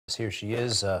Here she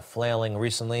is, flailing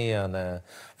recently on the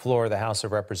floor of the House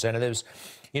of Representatives.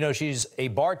 You know, she's a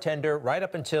bartender right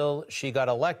up until she got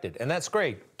elected, and that's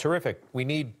great, terrific. We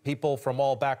need people from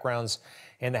all backgrounds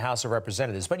in the House of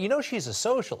Representatives. But you know she's a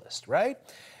socialist, right?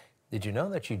 Did you know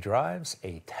that she drives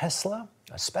a Tesla,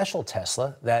 a special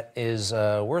Tesla that is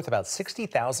worth about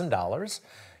 $60,000?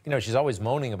 You know, she's always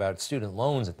moaning about student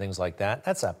loans and things like that.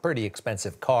 That's a pretty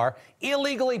expensive car,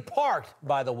 illegally parked,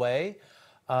 by the way,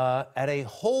 at a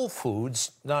Whole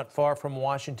Foods not far from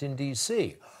Washington,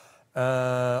 D.C.,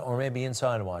 or maybe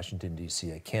inside of Washington,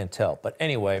 D.C., I can't tell. But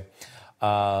anyway,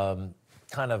 kind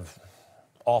of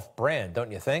off-brand,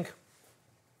 don't you think?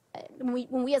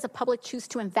 When we as a public choose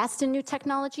to invest in new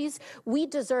technologies, we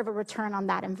deserve a return on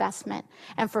that investment.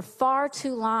 And for far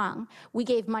too long, we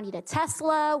gave money to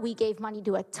Tesla, we gave money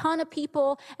to a ton of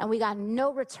people, and we got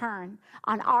no return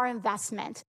on our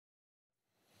investment.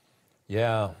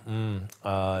 Yeah,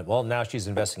 well, now she's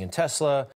investing in Tesla.